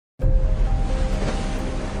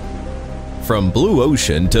From blue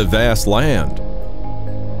ocean to vast land.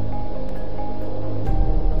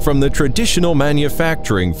 From the traditional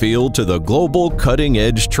manufacturing field to the global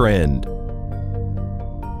cutting-edge trend.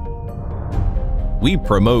 We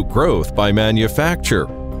promote growth by manufacture.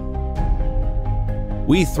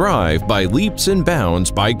 We thrive by leaps and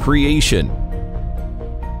bounds by creation.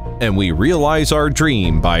 And we realize our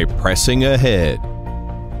dream by pressing ahead.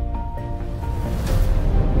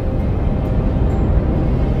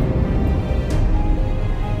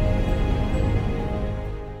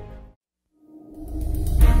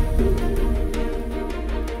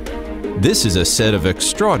 This is a set of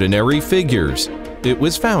extraordinary figures. It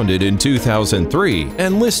was founded in 2003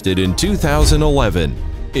 and listed in 2011.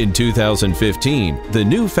 In 2015, the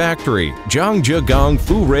new factory, Zhangjiagang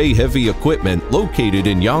Furui Heavy Equipment, located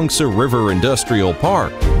in Yangtze River Industrial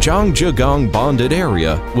Park, Zhangjiagang Bonded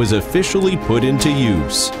Area, was officially put into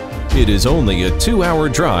use. It is only a 2-hour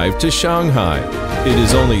drive to Shanghai. It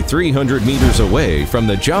is only 300 meters away from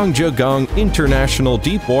the Zhangjiagang International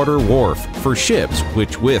Deepwater Wharf for ships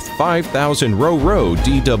which with 5,000 ro-ro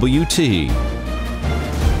DWT.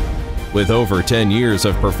 With over 10 years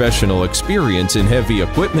of professional experience in heavy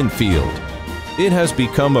equipment field, it has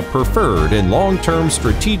become a preferred and long-term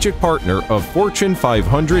strategic partner of Fortune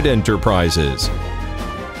 500 enterprises.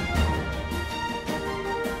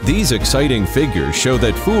 These exciting figures show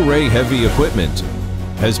that Furui Heavy Equipment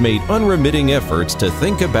has made unremitting efforts to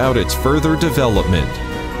think about its further development.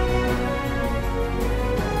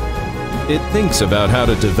 It thinks about how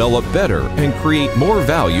to develop better and create more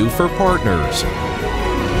value for partners.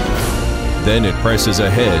 Then it presses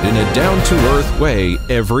ahead in a down-to-earth way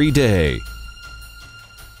every day.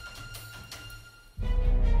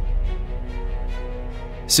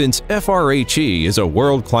 Since FRHE is a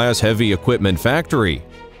world-class heavy equipment factory,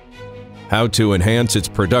 how to enhance its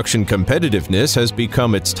production competitiveness has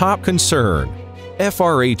become its top concern.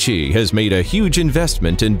 FRHE has made a huge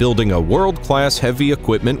investment in building a world-class heavy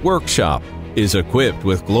equipment workshop, is equipped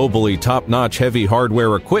with globally top-notch heavy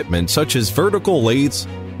hardware equipment such as vertical lathes,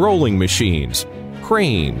 rolling machines,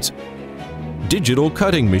 cranes, digital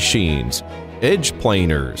cutting machines, edge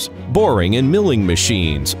planers, boring and milling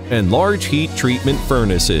machines, and large heat treatment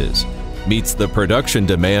furnaces. Meets the production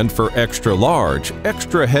demand for extra large,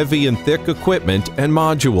 extra heavy and thick equipment and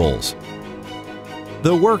modules.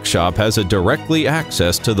 The workshop has a directly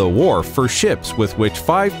access to the wharf for ships with which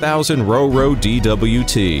 5,000 ro-ro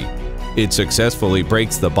DWT. It successfully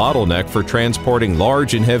breaks the bottleneck for transporting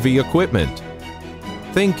large and heavy equipment.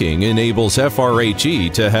 Thinking enables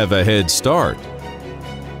FRHE to have a head start.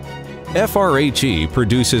 FRHE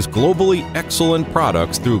produces globally excellent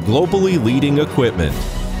products through globally leading equipment.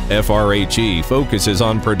 FRHE focuses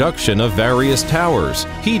on production of various towers,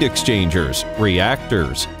 heat exchangers,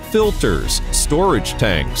 reactors, filters, storage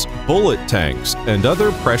tanks, bullet tanks, and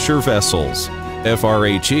other pressure vessels.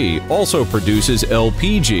 FRHE also produces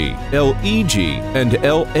LPG, LEG, and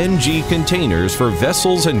LNG containers for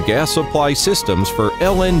vessels and gas supply systems for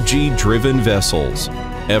LNG-driven vessels.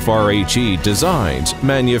 FRHE designs,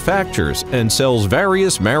 manufactures, and sells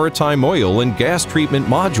various maritime oil and gas treatment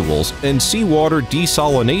modules and seawater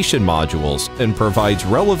desalination modules and provides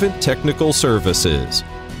relevant technical services.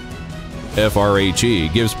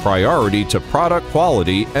 FRHE gives priority to product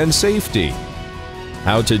quality and safety.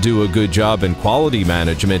 How to do a good job in quality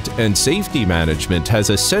management and safety management has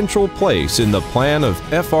a central place in the plan of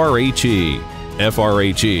FRHE.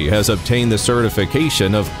 FRHE has obtained the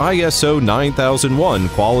certification of ISO 9001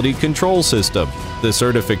 Quality Control System, the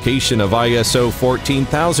certification of ISO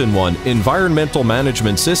 14001 Environmental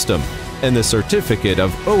Management System, and the certificate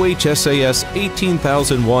of OHSAS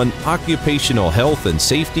 18001 Occupational Health and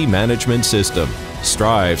Safety Management System.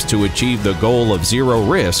 Strives to achieve the goal of zero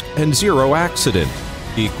risk and zero accident.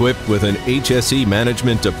 Equipped with an HSE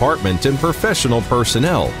management department and professional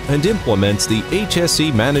personnel, and implements the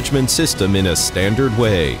HSE management system in a standard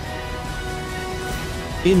way.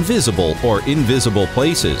 Invisible or invisible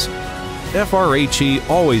places. FRHE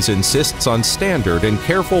always insists on standard and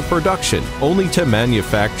careful production only to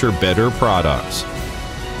manufacture better products.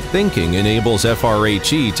 Thinking enables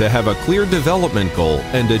FRHE to have a clear development goal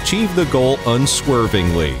and achieve the goal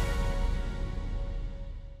unswervingly.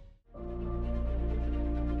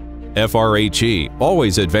 FRHE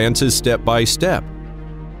always advances step by step.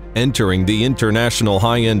 Entering the international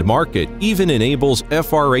high-end market even enables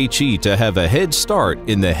FRHE to have a head start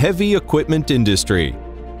in the heavy equipment industry.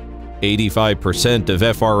 85% of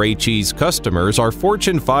FRHE's customers are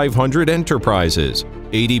Fortune 500 enterprises.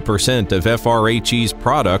 80% of FRHE's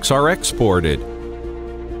products are exported.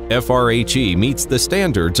 FRHE meets the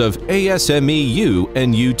standards of ASME U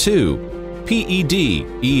and U2. PED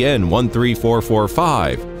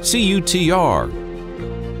EN13445, CUTR,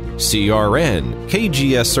 CRN,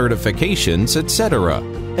 KGS certifications, etc.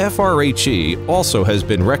 FRHE also has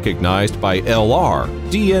been recognized by LR,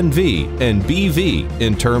 DNV, and BV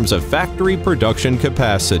in terms of factory production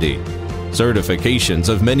capacity. Certifications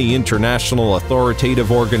of many international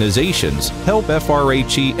authoritative organizations help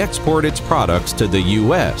FRHE export its products to the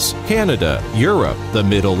US, Canada, Europe, the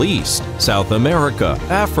Middle East, South America,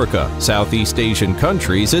 Africa, Southeast Asian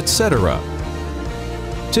countries, etc.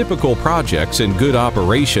 Typical projects in good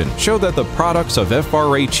operation show that the products of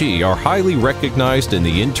FRHE are highly recognized in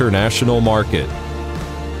the international market.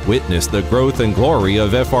 Witness the growth and glory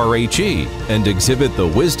of FRHE and exhibit the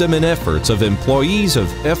wisdom and efforts of employees of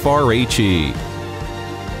FRHE.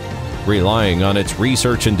 Relying on its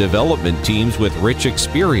research and development teams with rich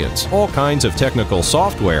experience, all kinds of technical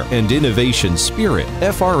software, and innovation spirit,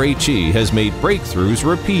 FRHE has made breakthroughs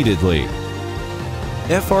repeatedly.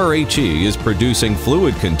 FRHE is producing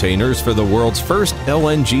fluid containers for the world's first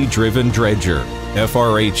LNG-driven dredger.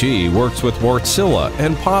 FRHE works with Wärtsilä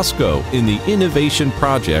and POSCO in the innovation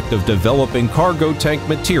project of developing cargo tank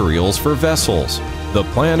materials for vessels. The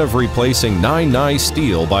plan of replacing 9Ni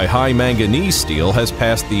steel by high manganese steel has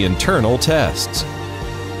passed the internal tests.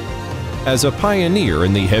 As a pioneer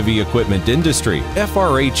in the heavy equipment industry,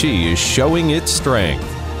 FRHE is showing its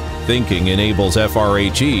strength. Thinking enables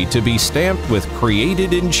FRHE to be stamped with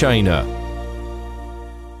Created in China.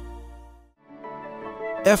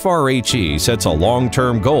 FRHE sets a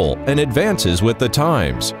long-term goal and advances with the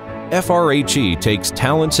times. FRHE takes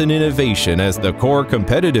talents and innovation as the core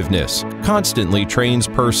competitiveness, constantly trains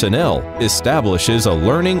personnel, establishes a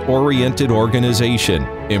learning-oriented organization,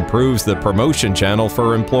 improves the promotion channel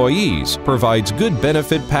for employees, provides good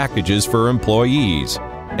benefit packages for employees,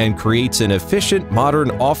 and creates an efficient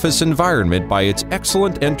modern office environment by its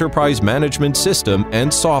excellent enterprise management system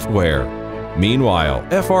and software. Meanwhile,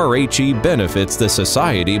 FRHE benefits the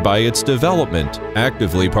society by its development,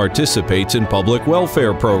 actively participates in public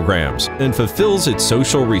welfare programs, and fulfills its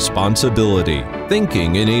social responsibility.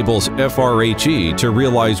 Thinking enables FRHE to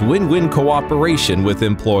realize win-win cooperation with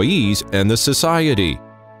employees and the society.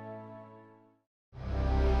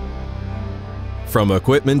 From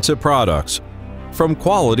equipment to products, from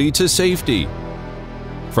quality to safety,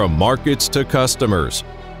 from markets to customers,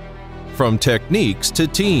 from techniques to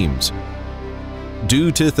teams.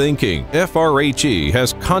 Due to thinking, FRHE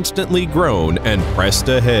has constantly grown and pressed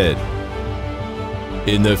ahead.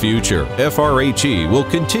 In the future, FRHE will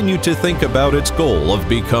continue to think about its goal of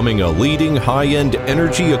becoming a leading high-end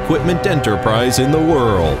energy equipment enterprise in the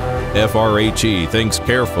world. FRHE thinks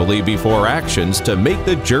carefully before actions to make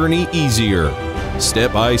the journey easier.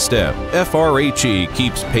 Step by step, FRHE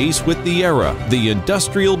keeps pace with the era, the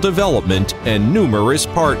industrial development, and numerous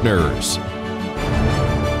partners.